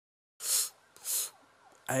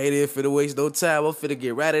I ain't even finna waste no time. I'm finna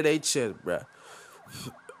get right at they chest, bruh.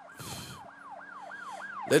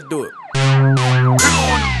 Let's do it.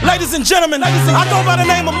 Ladies and gentlemen, I go by the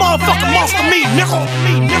name of motherfucking Monster Me, nigga.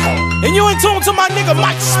 And you in tune to my nigga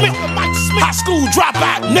Mike Smiff, high school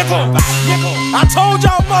dropout, nigga. I told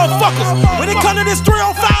y'all motherfuckers, when it come to this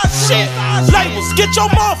 305 shit, labels, get your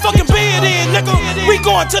motherfucking bid in, nigga. We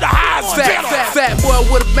going to the highest. Fat boy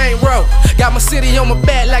with a bang roll. Got my city on my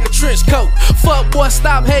back like a trench coat. Fuck boy,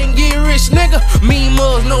 stop hating, get rich, nigga. Mean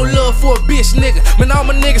mugs, no love for a bitch, nigga. Man, all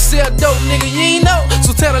my niggas sell dope, nigga, you ain't know.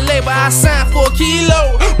 So tell the label I signed for a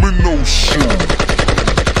kilo. Man, no shit.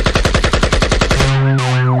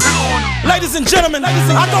 Ladies and gentlemen, I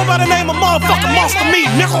go by the name of motherfucking Monster Me,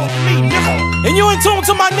 nigga. And you in tune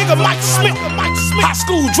to my nigga Mike Smiff, high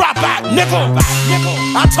school dropout, nigga.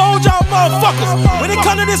 I told y'all motherfuckers, when it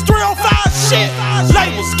come to this 305 shit,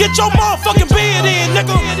 labels, get your motherfucking bid in,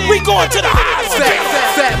 nigga. We going to the highest.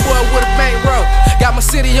 Fat boy with a bang roll. Got my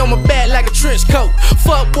city on my back like a trench coat.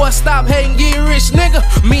 Fuck boy, stop hating, get rich, nigga.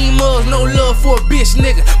 Mean mugs, no love for a bitch,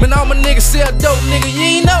 nigga. Man, all my niggas sell dope, nigga,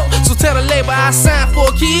 you ain't know. So tell the label I signed for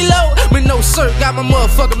a kilo. Man, no shirt, got my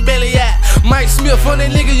motherfucking belly out. Mike Smiff on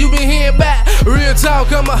that nigga you been hearing back. Real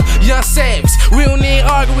talk, I'm a young savage. We don't even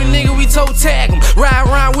argue with nigga, we toe tag him. Ride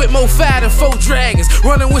around with more fire than 4 dragons.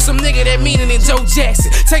 Running with some nigga that meanin' than Joe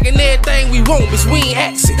Jackson. Taking everything we want, bitch, we ain't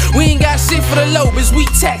axing. We ain't got shit for the low, bitch, we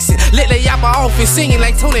taxing. Let the yappa off and singing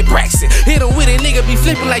like Tony Braxton. Hit him with it, nigga, be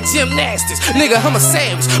flipping like gymnastics. Nigga, I'm a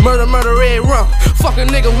savage. Murder, red rum. Fuck a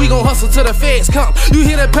nigga, we gon' hustle till the feds come. You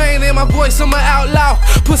hear the pain in my voice, I'm an outlaw.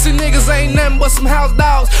 Pussy niggas ain't nothing but some house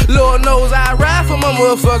dogs. Lord knows I ride for my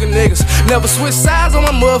motherfucking niggas. Never switch sides on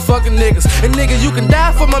my motherfucking niggas. And nigga, you can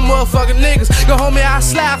die for my motherfucking niggas. Go homie, I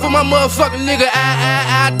slide for my motherfucking nigga.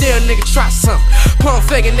 I dare nigga try something. Pump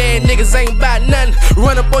faking ass niggas ain't bout nothing.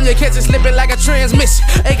 Run up on your kitchen slipping like a transmission.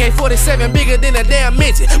 AK-47 bigger than a damn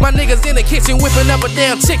midget. My niggas in the kitchen whipping up a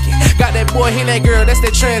damn chicken. Got that boy, he that girl, that's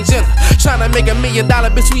that transgender. Tryna make $1 million,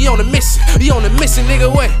 bitch, we on a mission. We on a mission, nigga,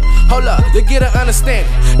 wait. Hold up, to get an understanding.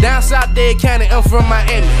 Down south Dade County, I'm from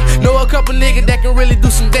Miami. Know a couple niggas that can really do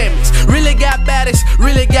some damage. Really got baddies,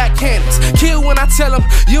 really got cannons. Kill when I tell them,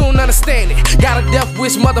 you don't understand it. Got a death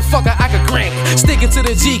wish, motherfucker, I could grant it. Sticking to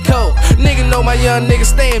the G code. Nigga know my young nigga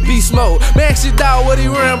stay in beast mode. Man, shit dog, what he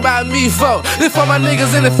worrying about me for? This for my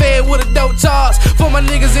niggas in the fed with a dope charge. For my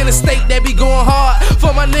niggas in the state that be going hard.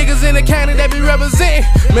 For my niggas in the county that be representing.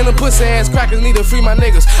 Man, them pussy ass crackers need to free my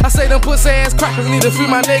niggas. I say them pussy ass crackers need to free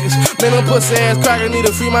my niggas. Man, them pussy ass crackers need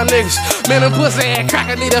to free my niggas. Man, them pussy ass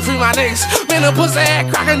crackers need to free my niggas. Man, them pussy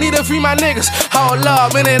ass crackers need to free my niggas. Oh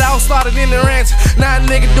Lord, man, it all started in the ranch. Now a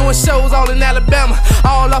nigga doing shows all in Alabama.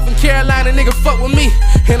 All off in Carolina, nigga fuck with me.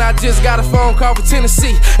 And I just got a phone call from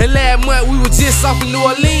Tennessee. And last month we were just off in New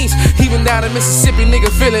Orleans. Even down in Mississippi, nigga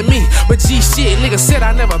feeling me. But G shit, nigga said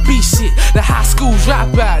I never be shit. The high school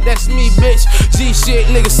dropout, that's me, bitch. G shit,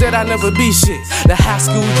 nigga said I never be shit. The high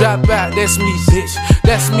school dropout, that's me, bitch.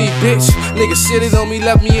 That's me, bitch. Nigga shitted on me,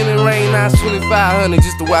 left me in the rain. Now it's 2,500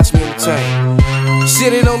 just to watch me entertain.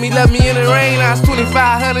 Shitted on me, left me in the rain. Now it's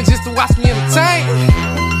 2,500 just to watch me entertain.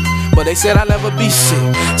 But they said I never be shit.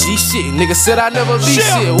 G shit, nigga said I never be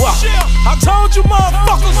shit. Wow. I told you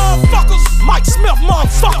motherfuckers, Mike Smiff,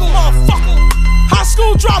 motherfucker. High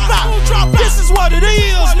school dropout. This is what it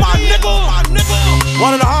is, my nigga.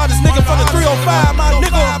 One of the